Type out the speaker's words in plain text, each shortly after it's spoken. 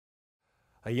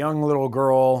A young little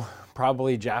girl,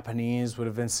 probably Japanese, would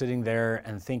have been sitting there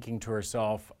and thinking to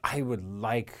herself, I would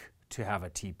like to have a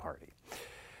tea party.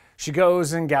 She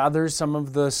goes and gathers some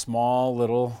of the small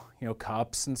little,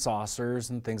 cups and saucers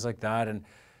and things like that, and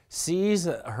sees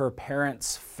her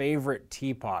parents' favorite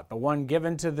teapot, the one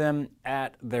given to them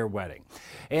at their wedding.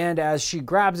 And as she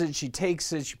grabs it, she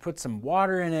takes it, she puts some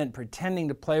water in it, pretending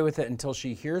to play with it until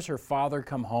she hears her father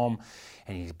come home,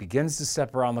 and he begins to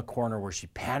step around the corner where she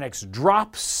panics,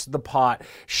 drops the pot,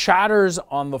 shatters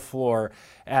on the floor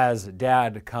as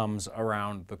Dad comes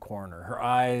around the corner. Her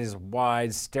eyes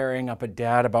wide, staring up at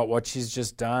Dad about what she's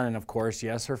just done. And of course,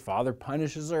 yes, her father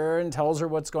punishes her and tells her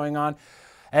what's going on.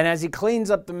 And as he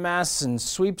cleans up the mess and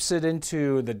sweeps it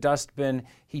into the dustbin,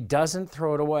 he doesn't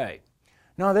throw it away.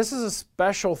 No, this is a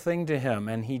special thing to him,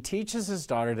 and he teaches his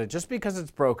daughter that just because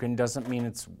it's broken doesn't mean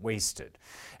it's wasted.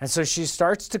 And so she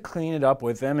starts to clean it up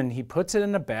with him, and he puts it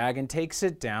in a bag and takes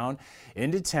it down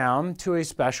into town to a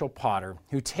special potter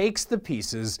who takes the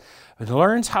pieces and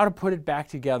learns how to put it back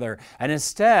together, and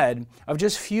instead of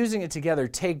just fusing it together,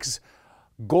 takes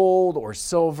gold or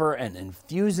silver and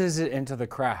infuses it into the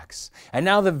cracks. And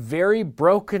now the very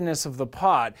brokenness of the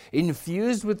pot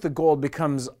infused with the gold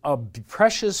becomes a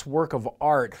precious work of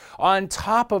art, on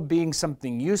top of being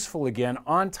something useful again,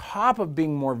 on top of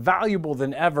being more valuable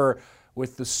than ever,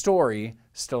 with the story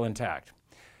still intact.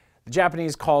 The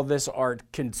Japanese call this art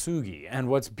kintsugi, and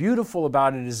what's beautiful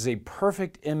about it is a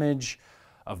perfect image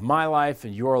of my life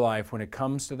and your life when it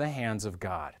comes to the hands of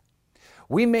God.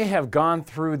 We may have gone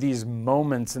through these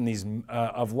moments in these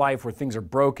of life where things are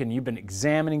broken. You've been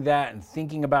examining that and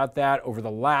thinking about that over the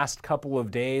last couple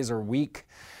of days or week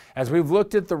as we've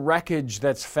looked at the wreckage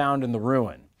that's found in the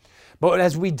ruin. But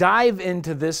as we dive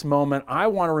into this moment, I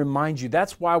want to remind you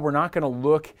that's why we're not going to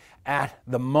look at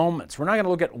the moments. We're not going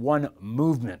to look at one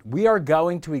movement. We are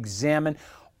going to examine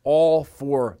all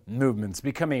four movements,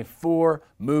 become a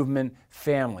four-movement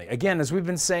family. Again, as we've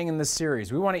been saying in this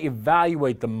series, we want to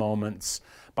evaluate the moments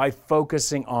by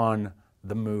focusing on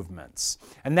the movements.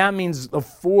 And that means the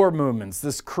four movements,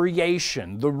 this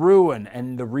creation, the ruin,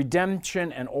 and the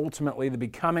redemption, and ultimately the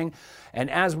becoming. And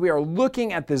as we are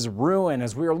looking at this ruin,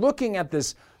 as we are looking at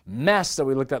this mess that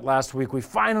we looked at last week, we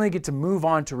finally get to move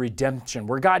on to redemption,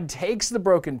 where God takes the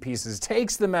broken pieces,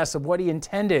 takes the mess of what He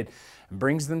intended, and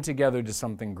brings them together to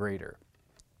something greater.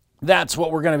 That's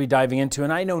what we're going to be diving into,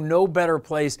 and I know no better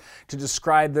place to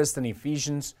describe this than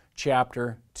Ephesians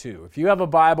chapter 2. If you have a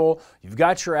Bible, you've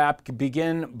got your app,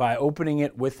 begin by opening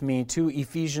it with me to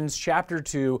Ephesians chapter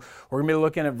 2. We're going to be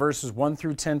looking at verses 1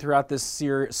 through 10 throughout this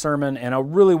sermon, and I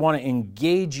really want to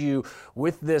engage you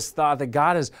with this thought that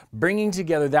God is bringing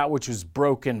together that which was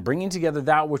broken, bringing together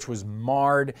that which was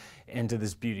marred into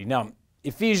this beauty. Now,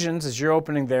 Ephesians, as you're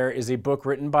opening there, is a book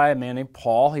written by a man named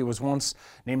Paul. He was once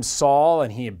named Saul,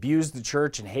 and he abused the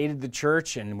church and hated the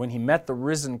church. And when he met the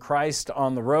risen Christ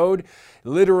on the road,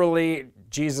 literally,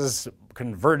 Jesus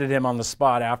converted him on the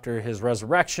spot after his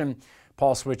resurrection.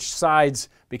 Paul switched sides,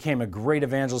 became a great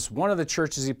evangelist. One of the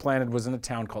churches he planted was in a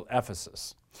town called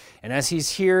Ephesus. And as he's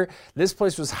here, this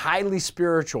place was highly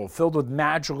spiritual, filled with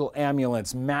magical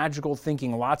amulets, magical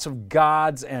thinking, lots of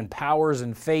gods and powers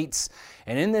and fates.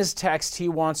 And in this text, he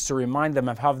wants to remind them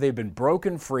of how they've been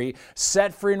broken free,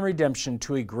 set free in redemption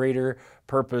to a greater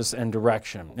purpose and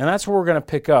direction. And that's where we're going to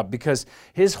pick up, because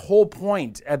his whole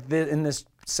point in this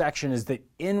section is that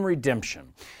in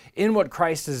redemption, in what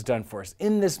Christ has done for us,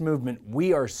 in this movement,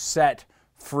 we are set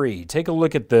free. Take a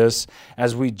look at this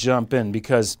as we jump in,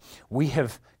 because we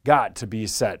have got to be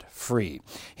set free.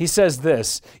 He says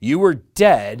this, "You were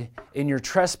dead in your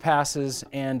trespasses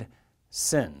and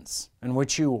sins, in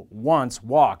which you once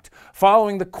walked,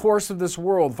 following the course of this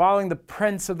world, following the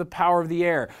prince of the power of the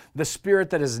air, the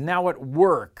spirit that is now at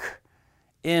work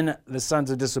in the sons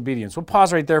of disobedience." We'll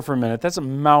pause right there for a minute. That's a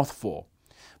mouthful.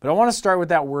 But I want to start with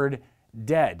that word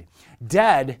dead.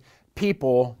 Dead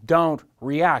people don't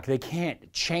react. They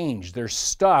can't change. They're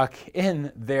stuck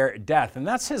in their death. And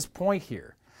that's his point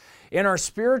here. In our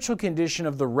spiritual condition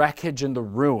of the wreckage and the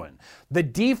ruin, the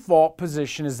default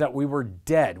position is that we were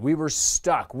dead. We were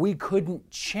stuck. We couldn't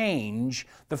change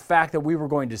the fact that we were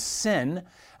going to sin.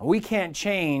 And we can't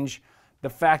change the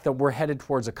fact that we're headed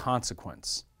towards a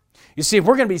consequence. You see, if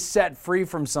we're going to be set free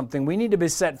from something, we need to be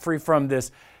set free from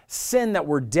this sin that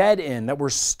we're dead in, that we're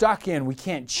stuck in, we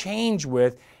can't change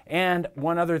with. And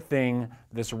one other thing,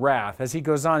 this wrath. As he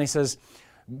goes on, he says,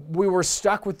 we were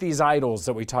stuck with these idols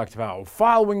that we talked about,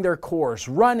 following their course,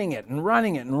 running it and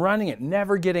running it and running it,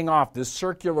 never getting off this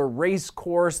circular race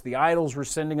course the idols were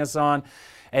sending us on.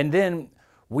 And then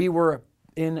we were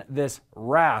in this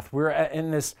wrath. We were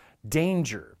in this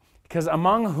danger. Because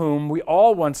among whom we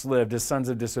all once lived as sons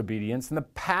of disobedience in the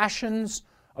passions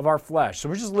of our flesh. So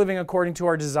we're just living according to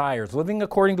our desires, living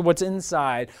according to what's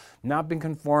inside, not being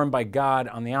conformed by God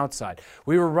on the outside.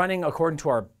 We were running according to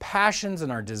our passions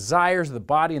and our desires of the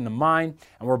body and the mind,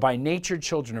 and we're by nature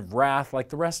children of wrath like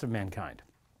the rest of mankind.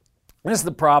 This is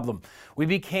the problem. We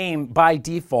became, by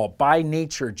default, by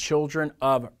nature, children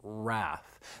of wrath.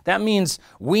 That means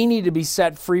we need to be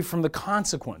set free from the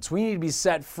consequence. We need to be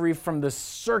set free from the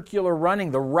circular running,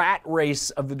 the rat race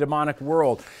of the demonic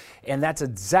world. And that's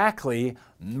exactly,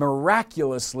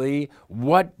 miraculously,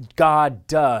 what God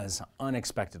does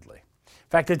unexpectedly. In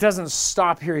fact, it doesn't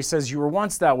stop here. He says, you were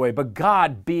once that way, but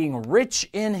God, being rich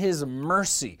in his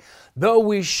mercy, though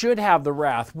we should have the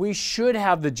wrath, we should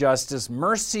have the justice,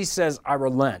 mercy says, I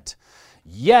relent.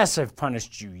 Yes, I've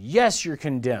punished you. Yes, you're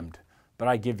condemned, but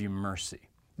I give you mercy.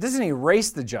 It doesn't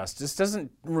erase the justice, doesn't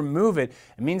remove it.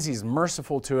 It means he's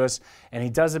merciful to us, and he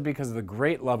does it because of the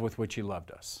great love with which he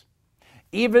loved us.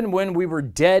 Even when we were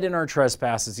dead in our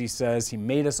trespasses, he says, he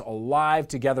made us alive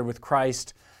together with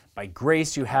Christ. By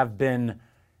grace you have been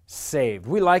saved.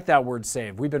 We like that word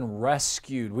saved. We've been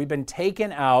rescued. We've been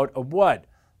taken out of what?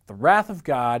 The wrath of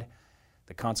God,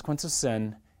 the consequence of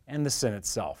sin, and the sin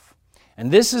itself.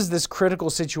 And this is this critical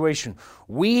situation.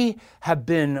 We have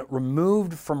been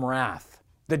removed from wrath.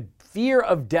 The fear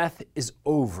of death is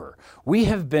over. We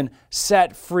have been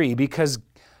set free because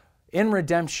in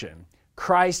redemption,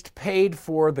 Christ paid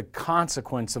for the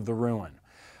consequence of the ruin.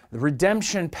 The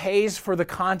redemption pays for the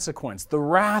consequence, the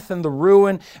wrath and the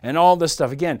ruin and all this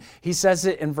stuff. Again, he says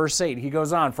it in verse 8. He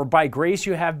goes on, for by grace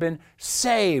you have been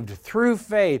saved through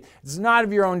faith. It's not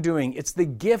of your own doing. It's the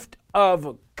gift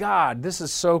of God. This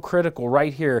is so critical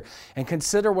right here. And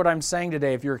consider what I'm saying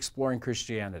today if you're exploring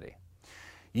Christianity.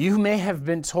 You may have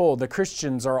been told that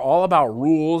Christians are all about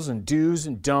rules and do's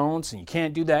and don'ts, and you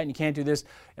can't do that and you can't do this.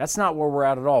 That's not where we're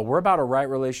at all. We're about a right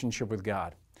relationship with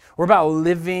God. We're about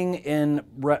living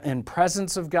in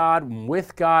presence of God,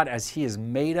 with God as he has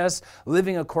made us,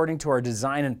 living according to our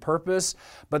design and purpose.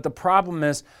 But the problem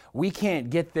is we can't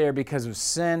get there because of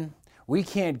sin. We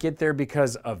can't get there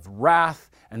because of wrath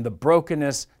and the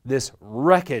brokenness, this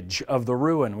wreckage of the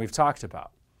ruin we've talked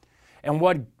about. And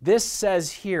what this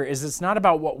says here is it's not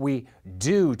about what we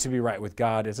do to be right with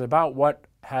God. It's about what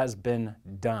has been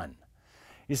done.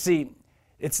 You see,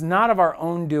 it's not of our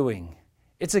own doing.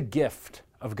 It's a gift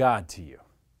of God to you.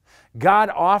 God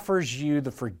offers you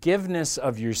the forgiveness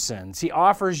of your sins. He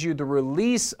offers you the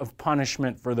release of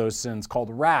punishment for those sins called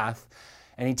wrath,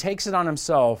 and he takes it on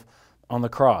himself on the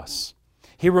cross.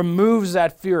 He removes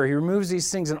that fear. He removes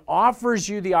these things and offers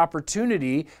you the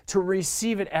opportunity to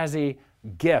receive it as a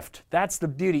gift. That's the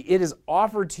beauty. It is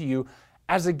offered to you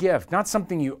as a gift, not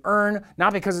something you earn,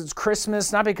 not because it's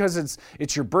Christmas, not because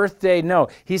it's your birthday. No,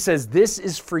 he says, this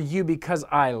is for you because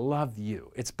I love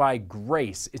you. It's by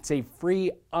grace. It's a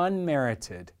free,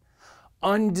 unmerited,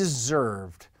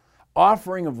 undeserved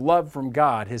offering of love from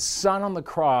God, his Son on the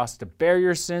cross to bear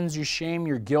your sins, your shame,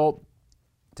 your guilt,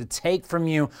 to take from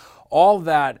you all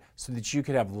that so that you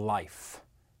could have life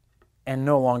and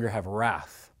no longer have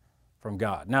wrath from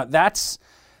God. Now, that's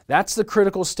the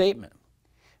critical statement.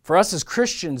 For us as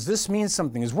Christians, this means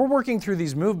something. As we're working through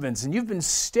these movements and you've been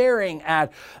staring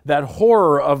at that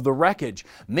horror of the wreckage,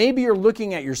 maybe you're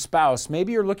looking at your spouse,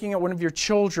 maybe you're looking at one of your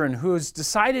children who has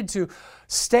decided to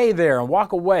stay there and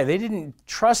walk away. They didn't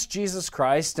trust Jesus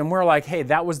Christ, and we're like, hey,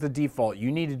 that was the default.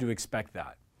 You needed to expect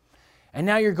that. And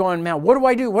now you're going, man, what do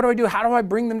I do? What do I do? How do I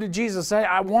bring them to Jesus?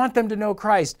 I want them to know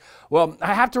Christ. Well,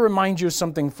 I have to remind you of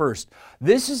something first.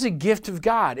 This is a gift of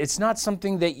God. It's not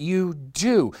something that you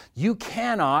do. You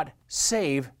cannot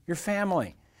save your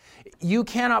family. You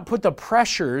cannot put the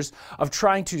pressures of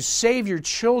trying to save your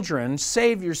children,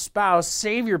 save your spouse,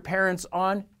 save your parents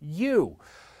on you.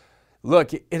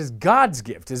 Look, it is God's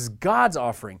gift. It is God's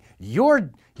offering.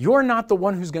 You're not the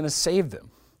one who's going to save them.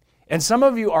 And some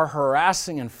of you are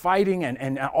harassing and fighting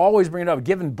and always bringing it up,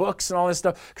 giving books and all this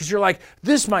stuff, because you're like,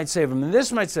 this might save them and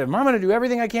this might save them. I'm going to do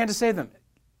everything I can to save them.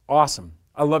 Awesome.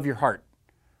 I love your heart.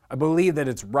 I believe that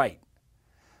it's right.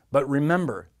 But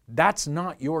remember, that's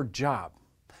not your job.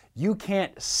 You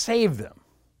can't save them.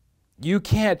 You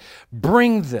can't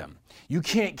bring them. You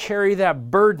can't carry that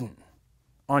burden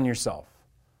on yourself.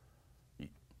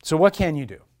 So what can you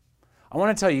do? I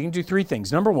want to tell you, you can do three things.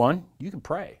 Number one, you can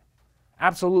pray.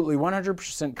 Absolutely,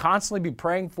 100%. Constantly be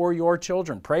praying for your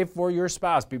children. Pray for your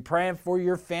spouse. Be praying for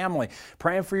your family.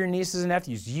 Praying for your nieces and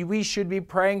nephews. We should be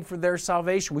praying for their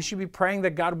salvation. We should be praying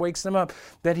that God wakes them up,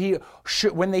 that he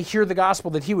should, when they hear the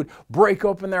gospel, that he would break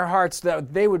open their hearts,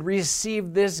 that they would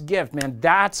receive this gift. Man,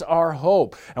 that's our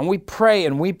hope. And we pray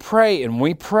and we pray and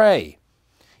we pray.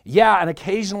 Yeah, and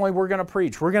occasionally we're going to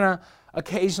preach. We're going to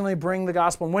occasionally bring the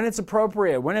gospel. And when it's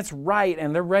appropriate, when it's right,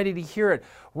 and they're ready to hear it,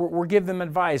 we'll give them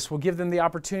advice. We'll give them the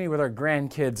opportunity with our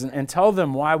grandkids and tell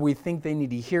them why we think they need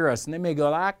to hear us. And they may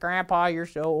go, Grandpa, you're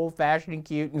so old-fashioned and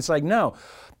cute. And it's like, no,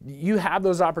 you have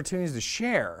those opportunities to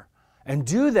share. And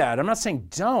do that. I'm not saying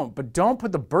don't, but don't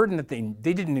put the burden that they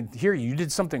didn't hear you. You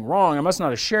did something wrong. I must not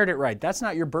have shared it right. That's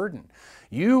not your burden.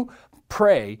 You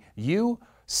pray. You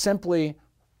simply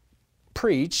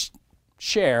preach,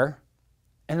 share,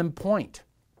 and then point.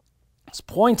 This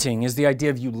pointing is the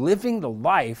idea of you living the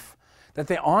life that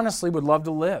they honestly would love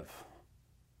to live.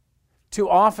 Too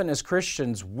often as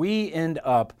Christians, we end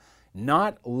up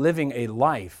not living a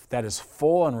life that is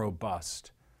full and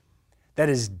robust, that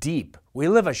is deep. We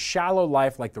live a shallow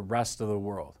life like the rest of the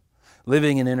world,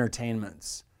 living in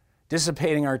entertainments,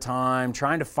 dissipating our time,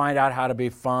 trying to find out how to be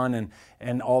fun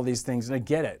and all these things. And I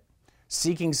get it.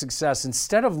 Seeking success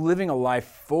instead of living a life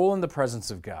full in the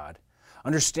presence of God,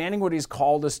 understanding what He's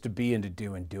called us to be and to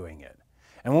do and doing it.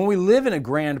 And when we live in a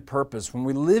grand purpose, when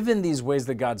we live in these ways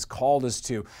that God's called us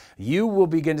to, you will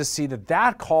begin to see that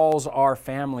that calls our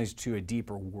families to a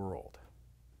deeper world.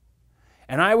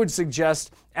 And I would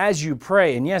suggest as you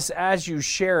pray, and yes, as you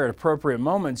share at appropriate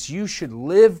moments, you should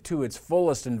live to its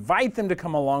fullest. Invite them to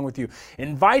come along with you.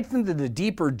 Invite them to the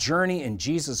deeper journey in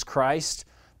Jesus Christ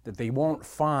that they won't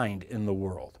find in the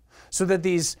world. So that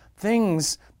these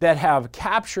things that have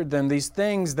captured them, these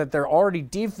things that they're already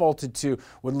defaulted to,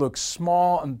 would look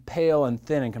small and pale and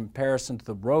thin in comparison to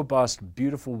the robust,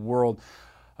 beautiful world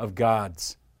of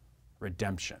God's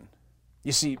redemption.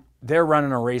 You see, they're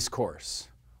running a race course.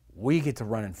 We get to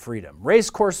run in freedom. Race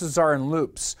courses are in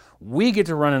loops. We get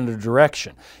to run in a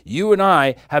direction. You and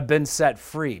I have been set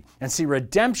free. And see,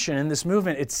 redemption in this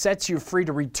movement, it sets you free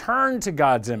to return to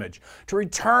God's image, to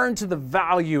return to the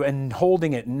value and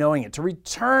holding it, knowing it, to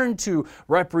return to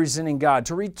representing God,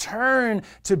 to return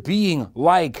to being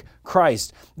like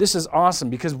Christ. This is awesome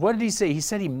because what did He say? He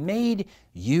said He made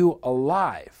you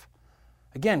alive.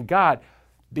 Again, God,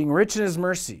 being rich in His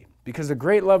mercy, because the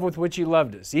great love with which He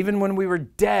loved us, even when we were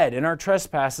dead in our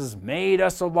trespasses, made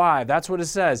us alive. That's what it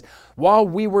says. While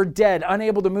we were dead,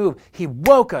 unable to move, He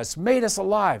woke us, made us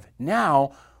alive.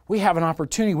 Now we have an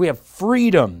opportunity. We have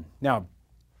freedom. Now,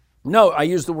 no, I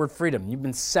use the word freedom. You've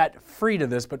been set free to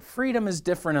this, but freedom is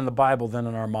different in the Bible than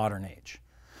in our modern age.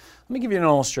 Let me give you an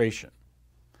illustration.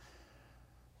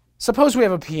 Suppose we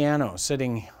have a piano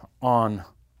sitting on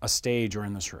a stage or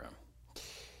in this room.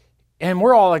 And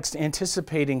we're all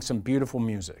anticipating some beautiful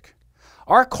music.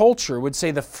 Our culture would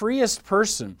say the freest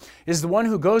person is the one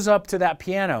who goes up to that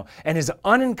piano and is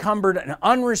unencumbered and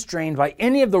unrestrained by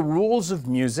any of the rules of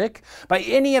music, by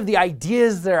any of the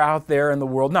ideas that are out there in the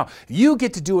world. No, you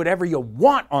get to do whatever you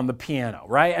want on the piano,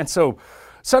 right? And so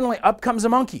suddenly up comes a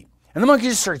monkey. And the monkey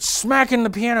just starts smacking the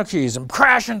piano keys and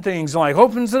crashing things and like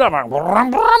opens it up.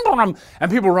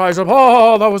 And people rise up,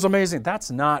 oh, that was amazing. That's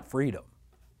not freedom.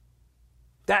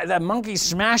 That monkey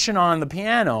smashing on the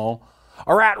piano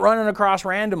or rat running across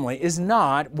randomly is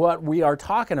not what we are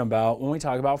talking about when we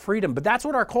talk about freedom. But that's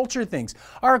what our culture thinks.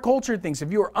 Our culture thinks if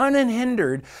you are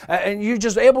unhindered and you're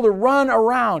just able to run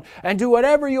around and do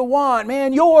whatever you want,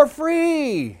 man, you're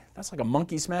free. That's like a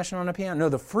monkey smashing on a piano. No,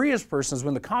 the freest person is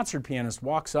when the concert pianist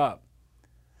walks up.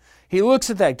 He looks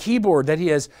at that keyboard that he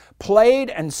has played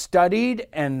and studied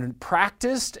and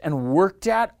practiced and worked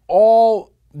at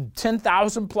all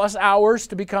 10,000 plus hours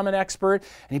to become an expert,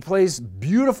 and he plays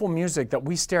beautiful music that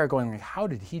we stare at going, like, how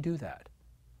did he do that?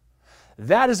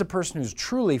 That is a person who's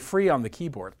truly free on the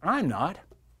keyboard. I'm not.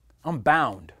 I'm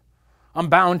bound. I'm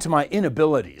bound to my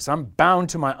inabilities. I'm bound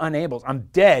to my unables. I'm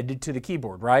dead to the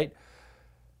keyboard, right?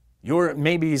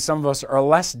 Maybe some of us are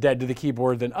less dead to the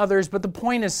keyboard than others, but the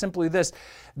point is simply this,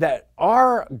 that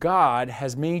our God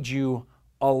has made you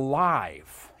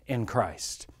alive in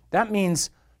Christ. That means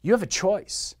you have a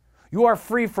choice. You are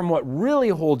free from what really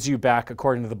holds you back,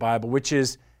 according to the Bible, which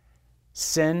is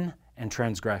sin and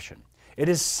transgression. It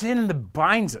is sin that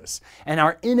binds us and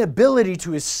our inability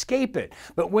to escape it.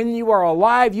 But when you are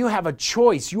alive, you have a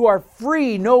choice. You are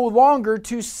free no longer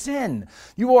to sin.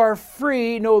 You are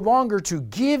free no longer to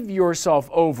give yourself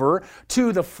over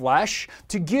to the flesh,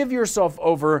 to give yourself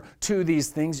over to these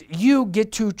things. You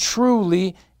get to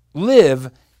truly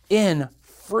live in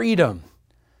freedom.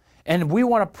 And we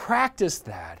want to practice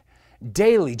that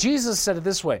daily. Jesus said it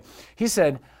this way. He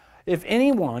said, if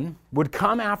anyone would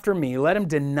come after me, let him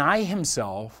deny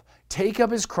himself, take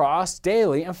up his cross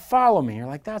daily and follow me. You're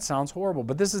like, that sounds horrible.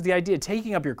 But this is the idea.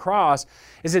 Taking up your cross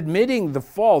is admitting the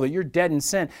fall, that you're dead in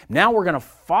sin. Now we're going to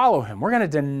follow him. We're going to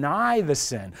deny the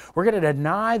sin. We're going to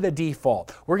deny the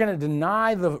default. We're going to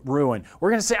deny the ruin. We're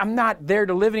going to say, I'm not there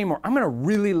to live anymore. I'm going to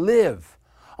really live.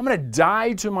 I'm going to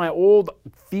die to my old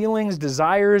feelings,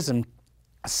 desires, and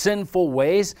sinful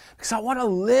ways because I want to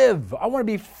live. I want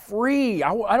to be free. I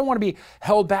don't want to be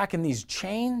held back in these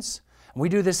chains. And we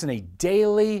do this in a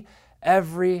daily,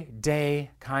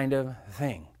 everyday kind of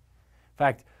thing. In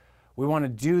fact, we want to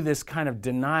do this kind of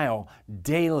denial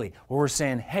daily where we're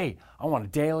saying, hey, I want to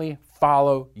daily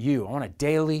follow you. I want to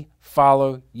daily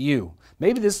follow you.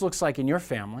 Maybe this looks like in your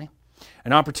family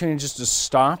an opportunity just to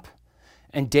stop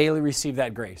and daily receive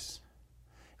that grace.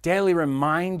 Daily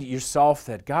remind yourself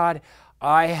that, God,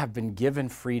 I have been given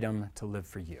freedom to live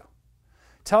for you.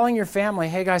 Telling your family,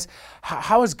 hey guys,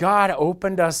 how has God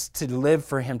opened us to live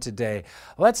for him today?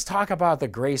 Let's talk about the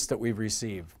grace that we've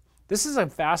received. This is a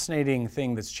fascinating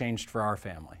thing that's changed for our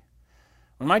family.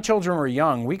 When my children were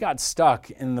young, we got stuck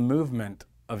in the movement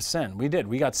of sin. We did.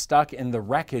 We got stuck in the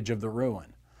wreckage of the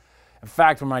ruin. In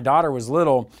fact, when my daughter was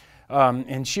little,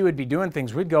 and she would be doing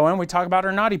things, we'd go in, we'd talk about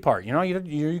her naughty part. You know,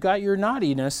 you got your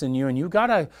naughtiness in you,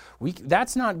 and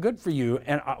that's not good for you.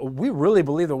 And we really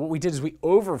believe that what we did is we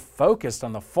over-focused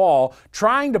on the fall,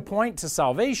 trying to point to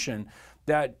salvation,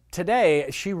 that today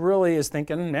she really is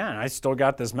thinking, man, I still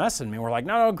got this mess in me. We're like,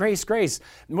 no, grace. It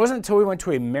wasn't until we went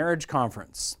to a marriage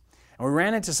conference, and we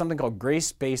ran into something called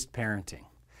grace-based parenting,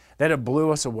 that it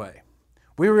blew us away.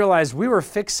 We realized we were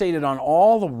fixated on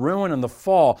all the ruin and the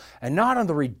fall and not on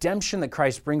the redemption that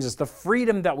Christ brings us, the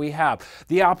freedom that we have,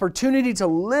 the opportunity to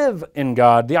live in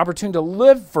God, the opportunity to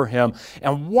live for him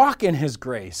and walk in his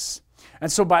grace.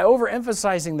 And so by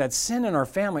overemphasizing that sin in our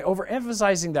family,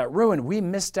 overemphasizing that ruin, we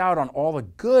missed out on all the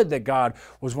good that God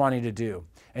was wanting to do.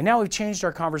 And now we've changed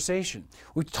our conversation.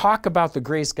 We talk about the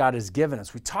grace God has given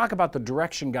us. We talk about the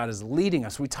direction God is leading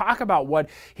us. We talk about what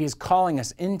he is calling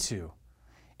us into.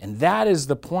 And that is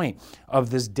the point of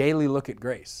this daily look at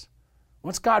grace.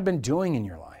 What's God been doing in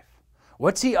your life?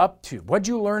 What's he up to? What'd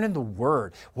you learn in the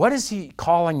Word? What is he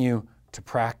calling you to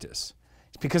practice?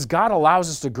 It's because God allows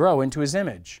us to grow into his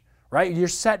image, right? You're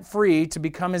set free to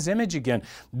become his image again.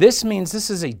 This means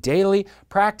this is a daily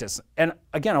practice. And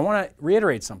again, I want to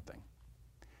reiterate something.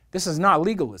 This is not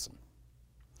legalism.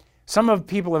 Some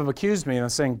people have accused me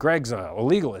of saying, Greg's a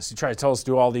legalist. He tried to tell us to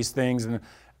do all these things, and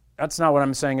that's not what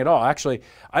I'm saying at all. Actually,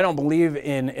 I don't believe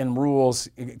in rules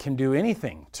can do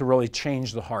anything to really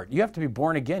change the heart. You have to be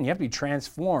born again. You have to be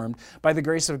transformed by the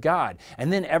grace of God.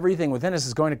 And then everything within us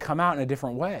is going to come out in a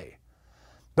different way.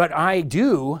 But I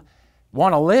do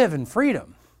want to live in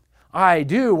freedom. I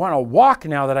do want to walk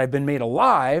now that I've been made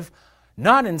alive,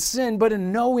 not in sin, but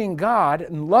in knowing God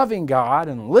and loving God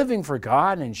and living for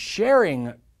God and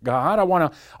sharing God. I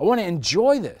want to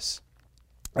enjoy this.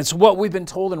 It's what we've been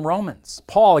told in Romans.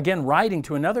 Paul, again, writing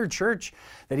to another church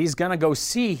that he's going to go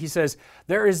see, he says,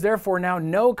 there is therefore now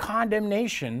no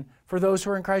condemnation for those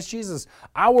who are in Christ Jesus.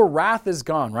 Our wrath is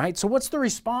gone, right? So what's the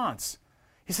response?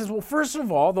 He says, well, first of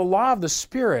all, the law of the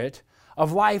Spirit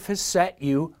of life has set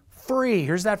you free.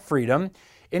 Here's that freedom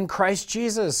in Christ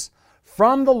Jesus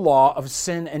from the law of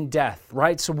sin and death,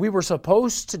 right? So we were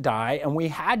supposed to die and we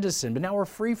had to sin, but now we're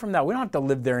free from that. We don't have to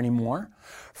live there anymore.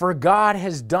 For God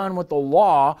has done what the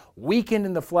law, weakened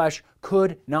in the flesh,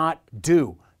 could not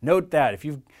do. Note that.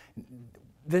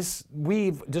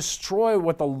 We've destroyed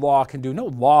what the law can do. No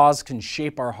laws can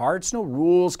shape our hearts. No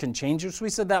rules can change us. We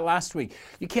said that last week.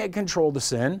 You can't control the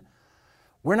sin.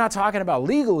 We're not talking about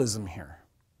legalism here.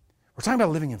 We're talking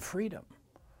about living in freedom.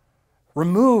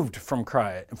 Removed from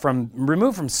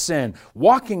sin,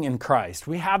 walking in Christ.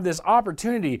 We have this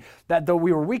opportunity that though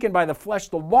we were weakened by the flesh,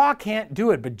 the law can't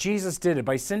do it, but Jesus did it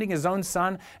by sending his own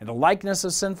Son in the likeness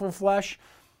of sinful flesh.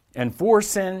 And for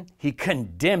sin, he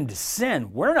condemned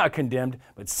sin. We're not condemned,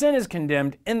 but sin is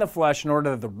condemned in the flesh in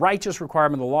order that the righteous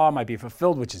requirement of the law might be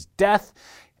fulfilled, which is death.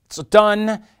 It's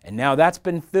done, and now that's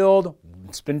been filled.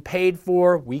 It's been paid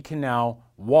for. We can now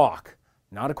walk,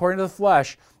 not according to the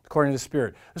flesh, according to the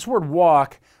Spirit. This word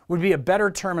walk would be a better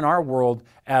term in our world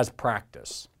as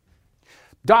practice.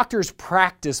 Doctors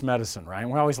practice medicine, right?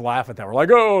 And we always laugh at that. We're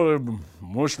like, oh,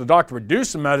 I wish the doctor would do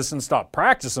some medicine, stop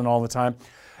practicing all the time.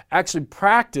 Actually,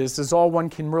 practice is all one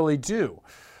can really do.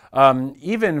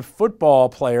 Even football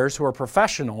players who are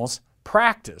professionals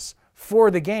practice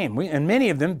for the game. And many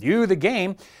of them view the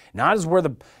game not as where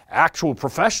the actual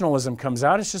professionalism comes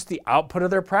out, it's just the output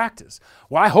of their practice.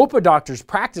 Well, I hope a doctor's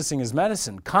practicing his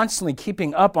medicine, constantly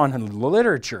keeping up on the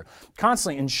literature,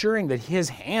 constantly ensuring that his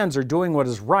hands are doing what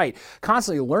is right,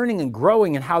 constantly learning and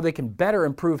growing in how they can better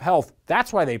improve health.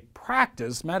 That's why they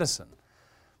practice medicine.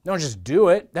 Don't just do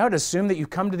it. That would assume that you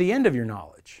come to the end of your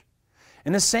knowledge.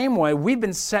 In the same way, we've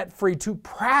been set free to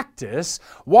practice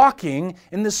walking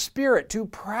in the Spirit, to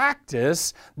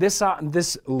practice this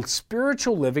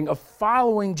spiritual living of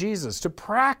following Jesus, to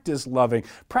practice loving,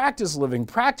 practice living,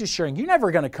 practice sharing. You're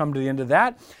never going to come to the end of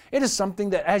that. It is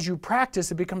something that as you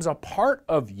practice, it becomes a part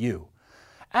of you.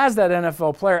 As that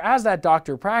NFL player, as that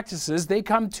doctor practices, they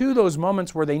come to those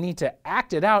moments where they need to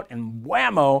act it out, and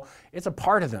whammo, it's a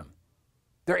part of them.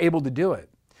 They're able to do it.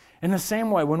 In the same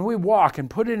way, when we walk and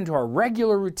put it into our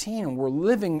regular routine, and we're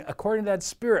living according to that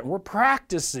Spirit, we're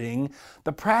practicing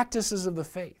the practices of the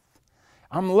faith.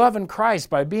 I'm loving Christ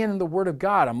by being in the Word of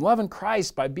God. I'm loving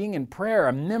Christ by being in prayer.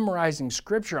 I'm memorizing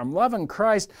Scripture. I'm loving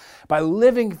Christ by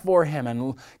living for Him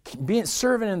and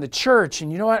serving in the church.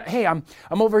 And you know what? Hey, I'm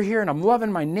over here and I'm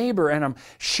loving my neighbor and I'm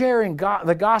sharing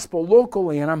the gospel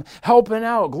locally and I'm helping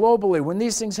out globally. When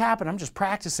these things happen, I'm just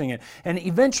practicing it. And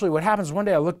eventually what happens, one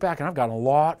day I look back and I've gotten a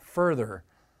lot further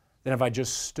than if I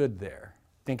just stood there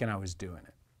thinking I was doing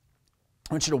it.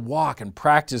 I want you to walk and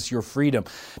practice your freedom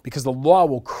because the law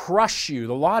will crush you.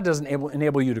 The law doesn't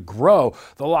enable you to grow.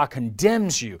 The law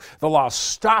condemns you. The law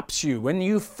stops you. When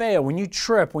you fail, when you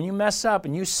trip, when you mess up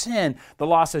and you sin, the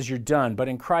law says you're done. But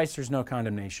in Christ, there's no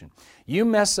condemnation. You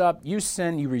mess up, you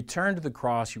sin, you return to the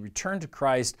cross, you return to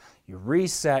Christ, you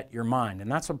reset your mind.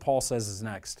 And that's what Paul says is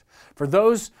next. For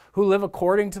those who live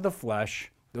according to the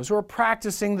flesh, those who are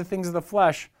practicing the things of the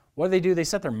flesh, what do? They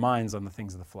set their minds on the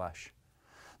things of the flesh.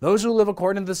 Those who live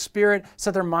according to the Spirit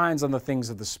set their minds on the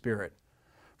things of the Spirit.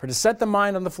 For to set the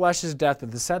mind on the flesh is death, but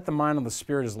to set the mind on the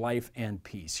Spirit is life and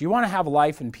peace. You want to have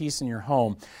life and peace in your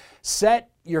home.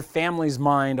 Set your family's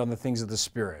mind on the things of the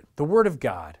Spirit. The Word of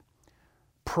God,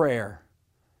 prayer,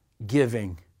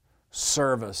 giving,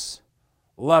 service,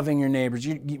 loving your neighbors,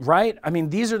 right? I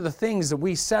mean, these are the things that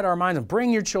we set our minds on.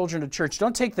 Bring your children to church.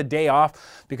 Don't take the day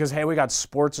off because, hey, we got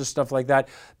sports or stuff like that.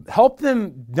 Help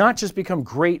them not just become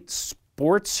great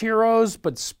sports heroes,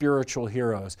 but spiritual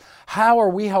heroes. How are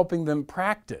we helping them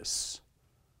practice?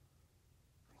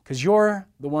 Because you're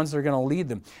the ones that are going to lead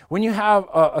them. When you have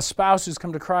a spouse who's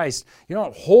come to Christ, you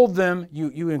don't hold them,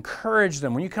 you encourage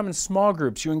them. When you come in small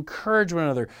groups, you encourage one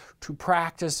another to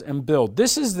practice and build.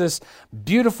 This is this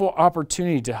beautiful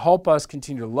opportunity to help us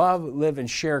continue to love, live, and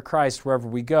share Christ wherever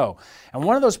we go. And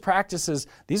one of those practices,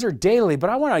 these are daily,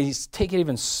 but I want to take it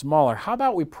even smaller. How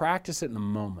about we practice it in the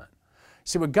moment?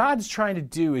 See, what God's trying to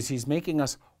do is He's making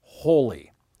us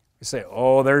holy. You say,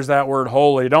 oh, there's that word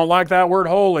holy. Don't like that word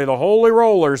holy, the holy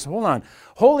rollers. Hold on.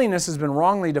 Holiness has been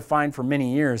wrongly defined for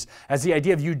many years as the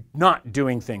idea of you not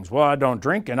doing things. Well, I don't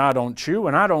drink and I don't chew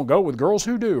and I don't go with girls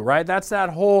who do, right? That's that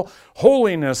whole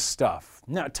holiness stuff.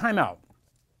 Now, time out.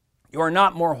 You are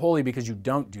not more holy because you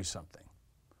don't do something.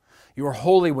 You are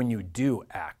holy when you do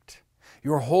act.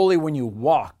 You are holy when you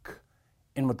walk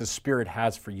in what the Spirit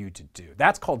has for you to do.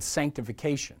 That's called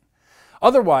sanctification.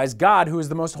 Otherwise, God, who is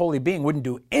the most holy being, wouldn't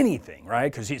do anything, right?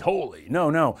 Because He's holy.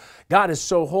 No. God is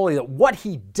so holy that what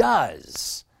He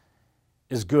does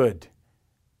is good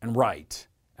and right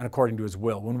and according to His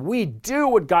will. When we do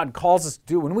what God calls us to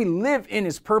do, when we live in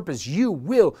His purpose, you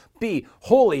will be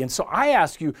holy. And so I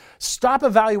ask you, stop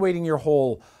evaluating your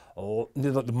whole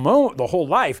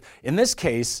life. In this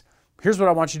case, here's what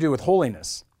I want you to do with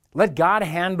holiness. Let God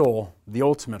handle the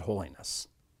ultimate holiness.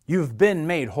 You've been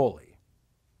made holy.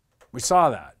 We saw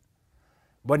that.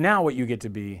 But now what you get to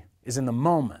be is in the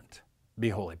moment, be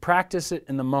holy. Practice it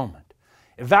in the moment.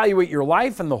 Evaluate your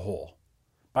life in the whole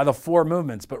by the 4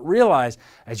 movements, but realize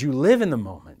as you live in the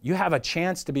moment, you have a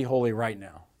chance to be holy right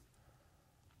now.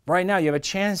 Right now, you have a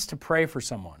chance to pray for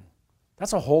someone.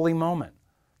 That's a holy moment.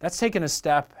 That's taking a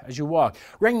step as you walk.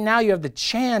 Right now, you have the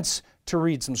chance to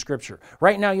read some Scripture.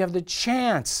 Right now, you have the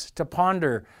chance to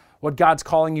ponder what God's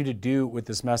calling you to do with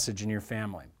this message in your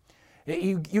family.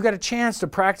 You got a chance to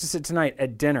practice it tonight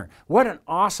at dinner. What an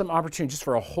awesome opportunity just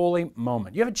for a holy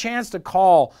moment. You have a chance to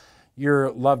call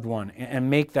your loved one and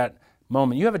make that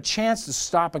moment. You have a chance to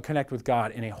stop and connect with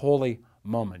God in a holy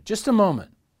moment. Just a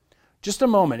moment. Just a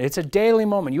moment. It's a daily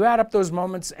moment. You add up those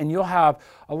moments and you'll have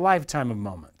a lifetime of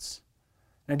moments.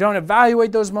 Now, don't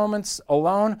evaluate those moments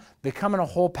alone. They come in a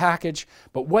whole package.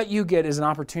 But what you get is an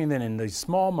opportunity then in these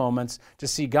small moments to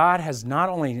see God has not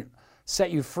only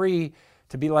set you free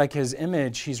to be like His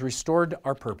image, He's restored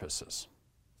our purposes.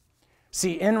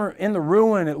 See, in the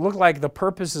ruin, it looked like the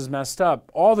purpose is messed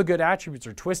up. All the good attributes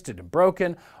are twisted and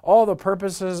broken. All the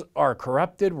purposes are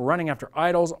corrupted. We're running after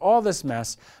idols, all this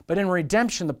mess. But in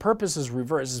redemption, the purpose is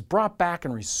reversed. It's brought back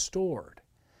and restored.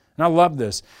 And I love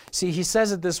this. See, he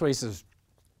says it this way. He says,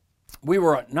 we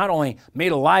were not only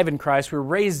made alive in Christ, we were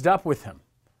raised up with him.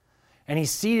 And he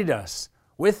seated us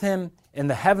with him in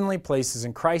the heavenly places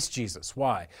in Christ Jesus.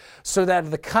 Why? So that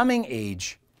at the coming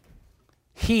age,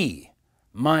 he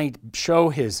might show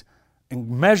his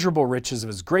immeasurable riches of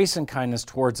his grace and kindness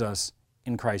towards us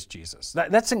in Christ Jesus.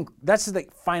 That's the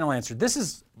final answer. This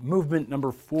is movement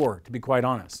number 4, to be quite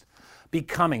honest.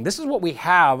 Becoming. This is what we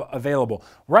have available.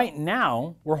 Right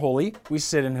now, we're holy. We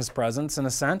sit in his presence in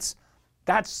a sense.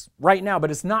 That's right now,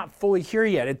 but it's not fully here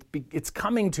yet. It's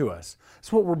coming to us.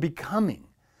 It's what we're becoming.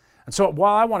 And so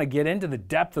while I want to get into the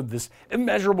depth of this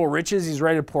immeasurable riches he's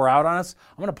ready to pour out on us,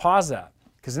 I'm going to pause that.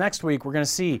 Because next week we're going to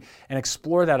see and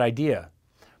explore that idea.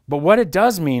 But what it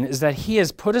does mean is that he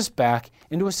has put us back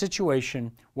into a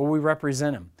situation where we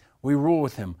represent him. We rule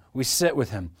with him. We sit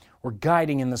with him. We're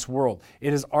guiding in this world.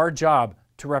 It is our job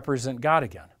to represent God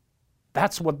again.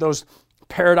 That's what those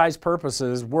paradise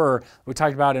purposes were we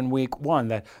talked about in week 1,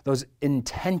 that those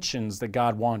intentions that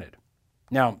God wanted.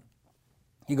 Now,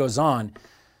 he goes on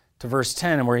to verse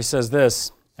 10, and where he says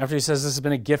this, after he says this has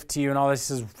been a gift to you and all this,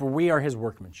 he says, for we are his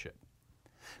workmanship,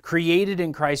 created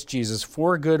in Christ Jesus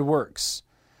for good works,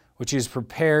 which he has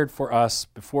prepared for us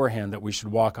beforehand that we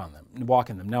should walk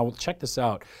in them. Now, check this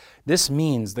out. This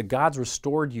means that God's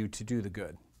restored you to do the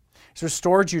good. He's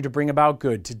restored you to bring about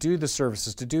good, to do the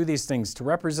services, to do these things, to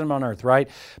represent him on earth, right?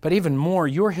 But even more,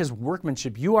 you're his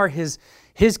workmanship. You are his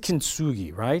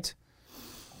kintsugi, right?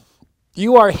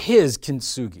 You are his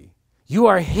kintsugi. You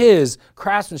are his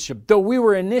craftsmanship. Though we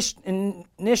were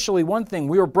initially one thing,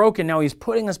 we were broken. Now he's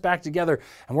putting us back together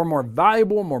and we're more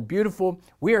valuable, more beautiful.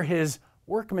 We are his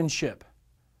workmanship,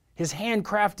 his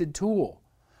handcrafted tool.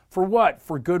 For what?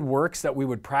 For good works, that we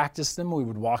would practice them, we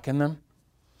would walk in them.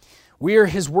 We are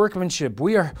his workmanship.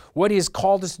 We are what he has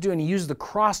called us to do, and he used the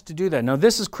cross to do that. Now,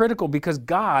 this is critical because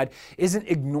God isn't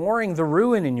ignoring the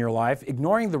ruin in your life,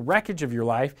 ignoring the wreckage of your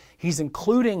life. He's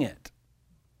including it.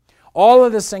 All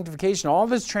of this sanctification, all of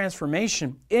this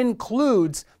transformation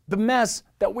includes the mess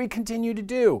that we continue to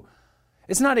do.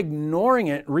 It's not ignoring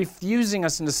it, refusing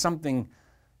us into something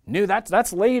new.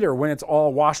 That's later when it's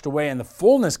all washed away and the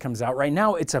fullness comes out. Right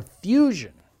now, it's a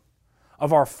fusion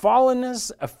of our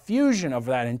fallenness, a fusion of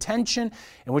that intention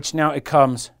in which now it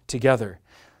comes together.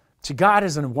 See, God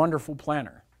is a wonderful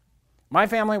planner. My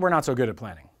family, we're not so good at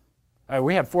planning.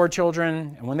 We had 4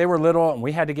 children, and when they were little and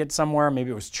we had to get somewhere,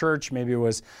 maybe it was church, maybe it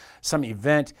was some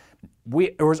event,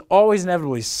 there was always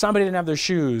inevitably somebody didn't have their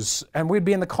shoes, and we'd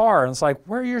be in the car, and it's like,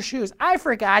 where are your shoes? I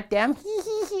forgot them.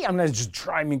 I'm going to just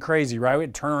drive me crazy, right?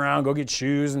 We'd turn around, go get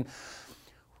shoes, and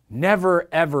never,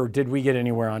 ever did we get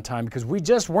anywhere on time because we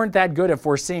just weren't that good at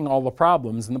foreseeing all the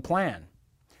problems in the plan.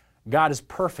 God is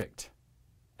perfect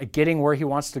at getting where he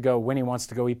wants to go, when he wants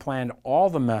to go. He planned all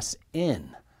the mess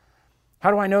in. How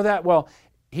do I know that? Well,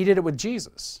 he did it with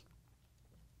Jesus.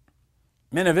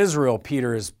 Men of Israel,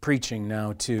 Peter is preaching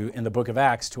now to in the book of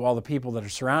Acts to all the people that are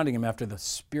surrounding him after the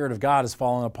Spirit of God has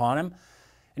fallen upon him.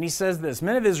 And he says this,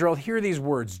 men of Israel, hear these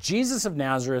words, Jesus of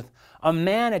Nazareth, a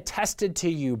man attested to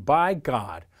you by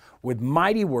God with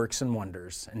mighty works and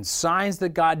wonders and signs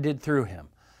that God did through him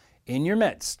in your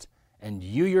midst, and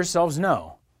you yourselves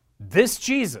know, this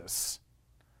Jesus,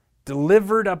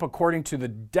 delivered up according to the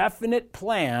definite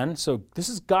plan, so this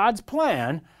is God's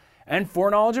plan, and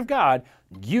foreknowledge of God,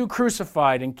 you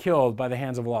crucified and killed by the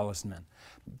hands of lawless men.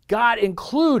 God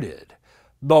included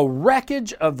the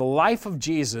wreckage of the life of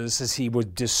Jesus as he was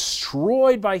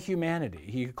destroyed by humanity.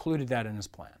 He included that in his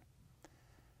plan.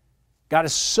 God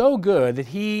is so good that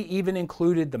he even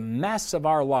included the mess of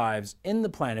our lives in the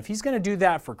plan. If he's going to do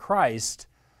that for Christ,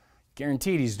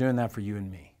 guaranteed he's doing that for you and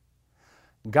me.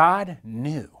 God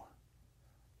knew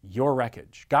your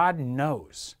wreckage. God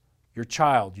knows your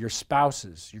child, your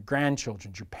spouses, your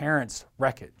grandchildren, your parents'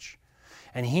 wreckage.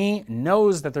 And he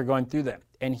knows that they're going through that.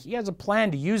 And he has a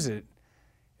plan to use it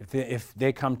if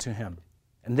they come to him.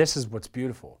 And this is what's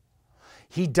beautiful.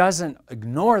 He doesn't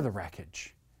ignore the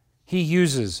wreckage. He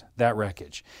uses that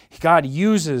wreckage. God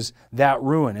uses that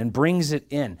ruin and brings it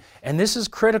in. And this is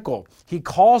critical. He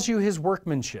calls you his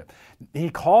workmanship. He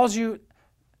calls you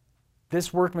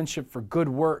this workmanship for good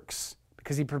works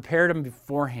because he prepared them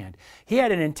beforehand. He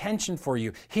had an intention for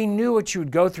you. He knew what you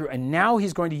would go through, and now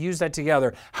he's going to use that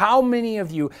together. How many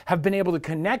of you have been able to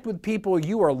connect with people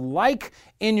you are like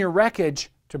in your wreckage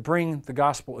to bring the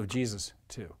gospel of Jesus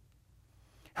to?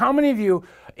 How many of you,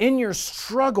 in your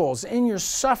struggles, in your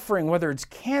suffering, whether it's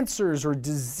cancers or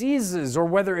diseases or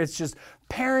whether it's just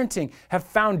parenting, have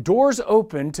found doors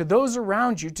open to those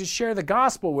around you to share the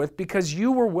gospel with because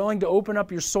you were willing to open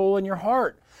up your soul and your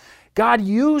heart? God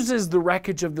uses the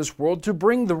wreckage of this world to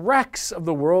bring the wrecks of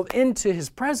the world into His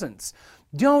presence.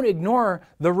 Don't ignore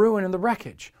the ruin and the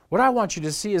wreckage. What I want you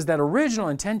to see is that original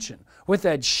intention with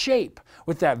that shape,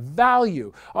 with that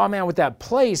value, oh man, with that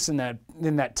place and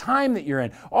that time that you're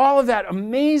in, all of that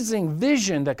amazing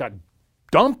vision that got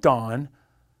dumped on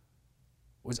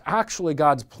was actually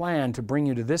God's plan to bring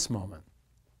you to this moment,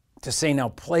 to say, now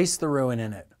place the ruin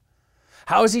in it.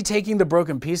 How is He taking the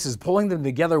broken pieces, pulling them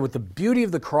together with the beauty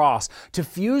of the cross to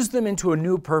fuse them into a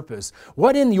new purpose?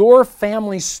 What in your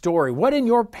family story, what in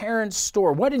your parents'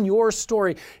 story, what in your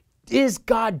story is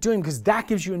God doing? Because that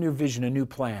gives you a new vision, a new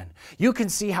plan. You can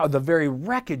see how the very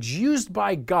wreckage used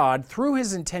by God through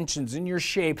His intentions in your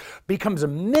shape becomes a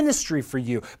ministry for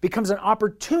you, becomes an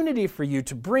opportunity for you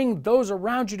to bring those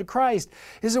around you to Christ.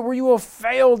 Is it where you have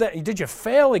failed? Did you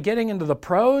fail at getting into the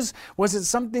pros? Was it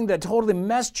something that totally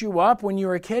messed you up when you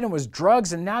were a kid and was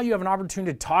drugs, and now you have an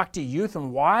opportunity to talk to youth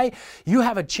and why? You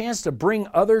have a chance to bring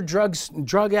other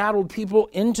drug-addled people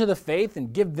into the faith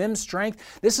and give them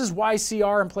strength. This is why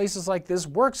CR and places like this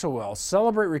work so well.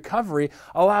 Celebrate Recovery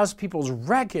allows people's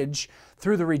wreckage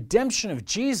through the redemption of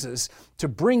Jesus to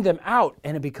bring them out,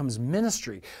 and it becomes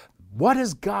ministry. What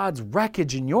is God's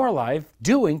wreckage in your life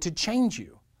doing to change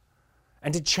you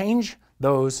and to change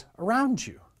those around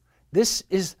you? This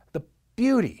is the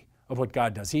beauty of what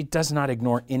God does. He does not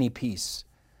ignore any piece.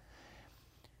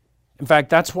 In fact,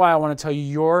 that's why I want to tell you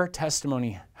your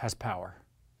testimony has power.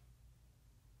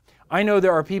 I know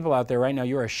there are people out there right now,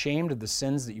 you're ashamed of the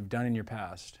sins that you've done in your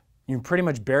past. You've pretty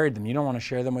much buried them. You don't want to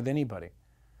share them with anybody.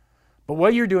 But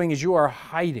what you're doing is you are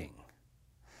hiding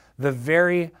the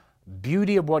very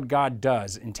beauty of what God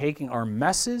does in taking our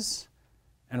messes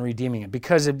and redeeming it.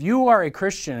 Because if you are a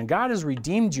Christian and God has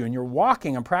redeemed you and you're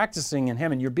walking and practicing in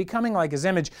Him and you're becoming like His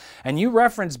image and you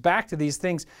reference back to these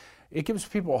things, it gives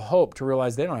people hope to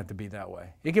realize they don't have to be that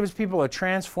way. It gives people a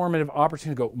transformative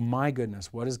opportunity to go, my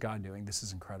goodness, what is God doing? This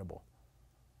is incredible.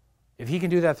 If He can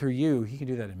do that through you, He can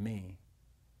do that in me.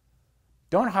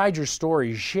 Don't hide your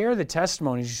story. Share the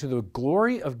testimonies to the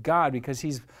glory of God because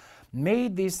He's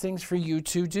made these things for you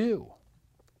to do.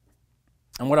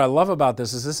 And what I love about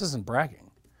this isn't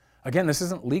bragging. Again, this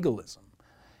isn't legalism.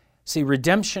 See,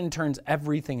 redemption turns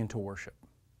everything into worship.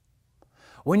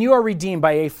 When you are redeemed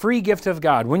by a free gift of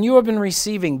God, when you have been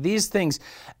receiving these things,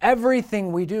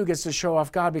 everything we do gets to show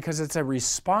off God because it's a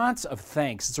response of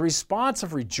thanks. It's a response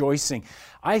of rejoicing.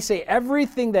 I say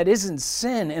everything that isn't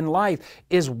sin in life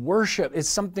is worship. It's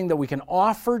something that we can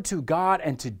offer to God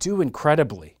and to do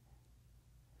incredibly.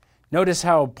 Notice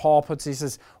how Paul puts it, he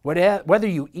says, whether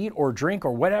you eat or drink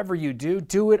or whatever you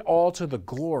do it all to the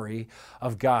glory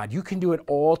of God. You can do it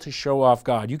all to show off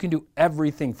God. You can do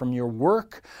everything from your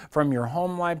work, from your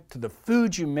home life, to the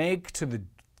food you make, to the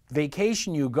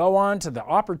vacation you go on, to the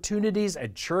opportunities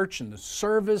at church and the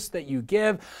service that you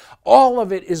give. All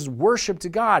of it is worship to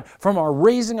God. From our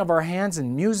raising of our hands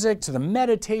in music to the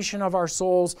meditation of our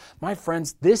souls. My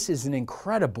friends, this is an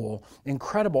incredible,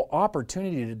 incredible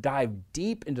opportunity to dive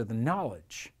deep into the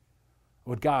knowledge of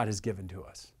what God has given to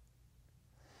us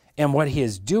and what He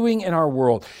is doing in our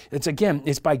world.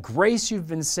 It's by grace you've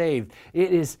been saved.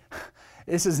 This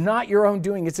is not your own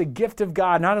doing. It's a gift of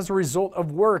God, not as a result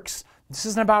of works. This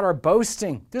isn't about our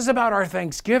boasting. This is about our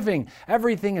thanksgiving.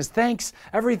 Everything is thanks.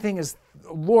 Everything is,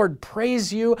 Lord,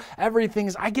 praise you. Everything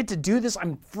is, I get to do this.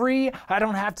 I'm free. I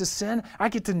don't have to sin. I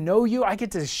get to know you. I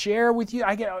get to share with you.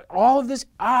 I get all of this.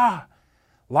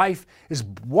 Life is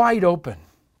wide open.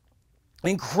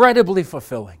 Incredibly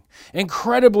fulfilling,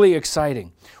 incredibly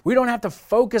exciting. We don't have to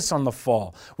focus on the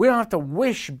fall. We don't have to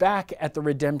wish back at the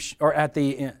redemption or at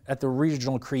the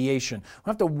original creation. We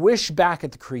don't have to wish back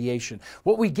at the creation.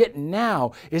 What we get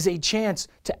now is a chance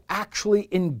to actually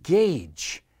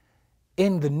engage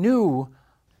in the new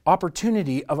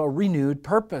opportunity of a renewed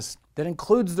purpose that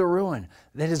includes the ruin,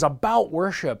 that is about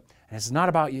worship, and it's not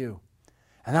about you.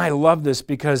 And I love this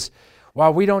because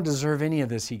while we don't deserve any of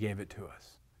this, He gave it to us.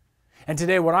 And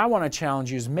today what I want to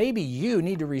challenge you is maybe you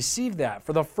need to receive that.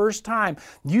 For the first time,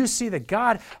 you see that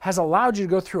God has allowed you to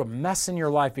go through a mess in your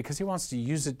life because He wants to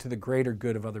use it to the greater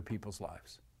good of other people's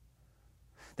lives.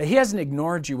 That He hasn't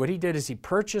ignored you. What He did is He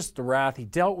purchased the wrath. He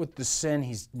dealt with the sin.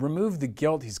 He's removed the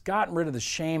guilt. He's gotten rid of the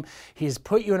shame. He has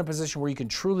put you in a position where you can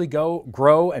truly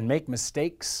grow and make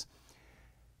mistakes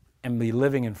and be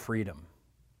living in freedom.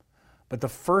 But the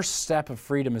first step of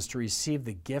freedom is to receive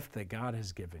the gift that God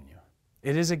has given you.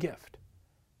 It is a gift.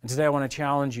 And today I want to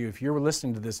challenge you, if you're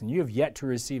listening to this and you have yet to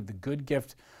receive the good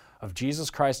gift of Jesus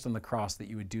Christ on the cross, that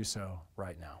you would do so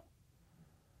right now.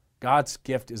 God's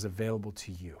gift is available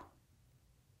to you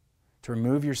to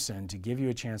remove your sin, to give you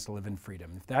a chance to live in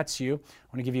freedom. If that's you, I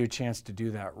want to give you a chance to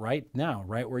do that right now,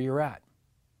 right where you're at.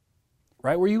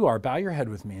 Right where you are, bow your head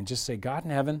with me and just say, God in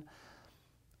heaven,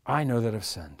 I know that I've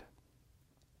sinned.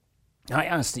 I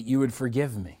ask that you would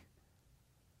forgive me.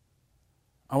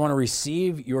 I want to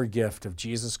receive your gift of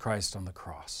Jesus Christ on the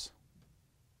cross.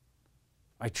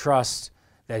 I trust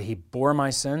that he bore my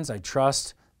sins. I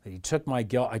trust that he took my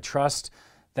guilt. I trust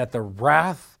that the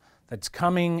wrath that's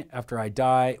coming after I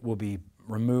die will be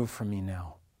removed from me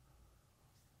now.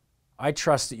 I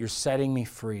trust that you're setting me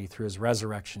free through his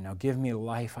resurrection. Now give me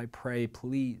life, I pray,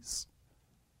 please.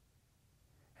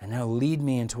 And now lead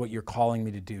me into what you're calling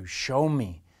me to do. Show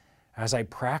me as I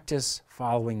practice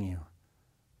following you.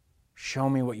 Show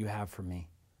me what you have for me.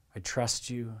 I trust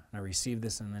you, and I receive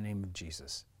this in the name of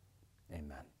Jesus.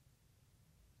 Amen.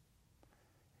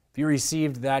 If you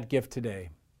received that gift today,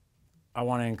 I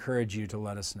want to encourage you to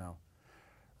let us know.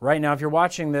 Right now, if you're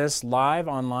watching this live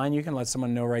online, you can let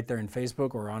someone know right there in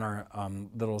Facebook or on our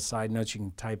little side notes. You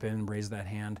can type in, raise that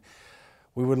hand.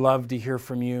 We would love to hear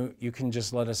from you. You can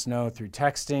just let us know through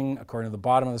texting, according to the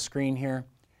bottom of the screen here.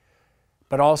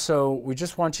 But also, we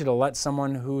just want you to let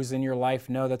someone who's in your life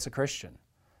know that's a Christian.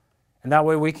 And that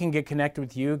way we can get connected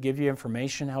with you, give you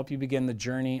information, help you begin the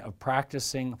journey of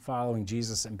practicing following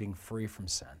Jesus and being free from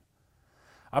sin.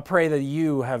 I pray that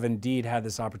you have indeed had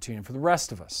this opportunity. For the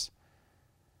rest of us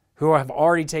who have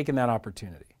already taken that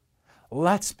opportunity,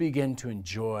 let's begin to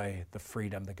enjoy the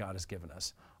freedom that God has given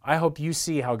us. I hope you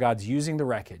see how God's using the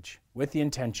wreckage with the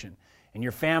intention in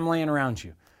your family and around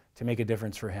you to make a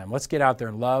difference for him. Let's get out there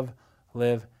and love,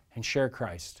 live, and share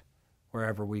Christ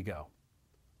wherever we go.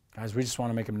 Guys, we just want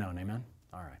to make him known. Amen?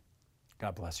 All right.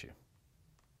 God bless you.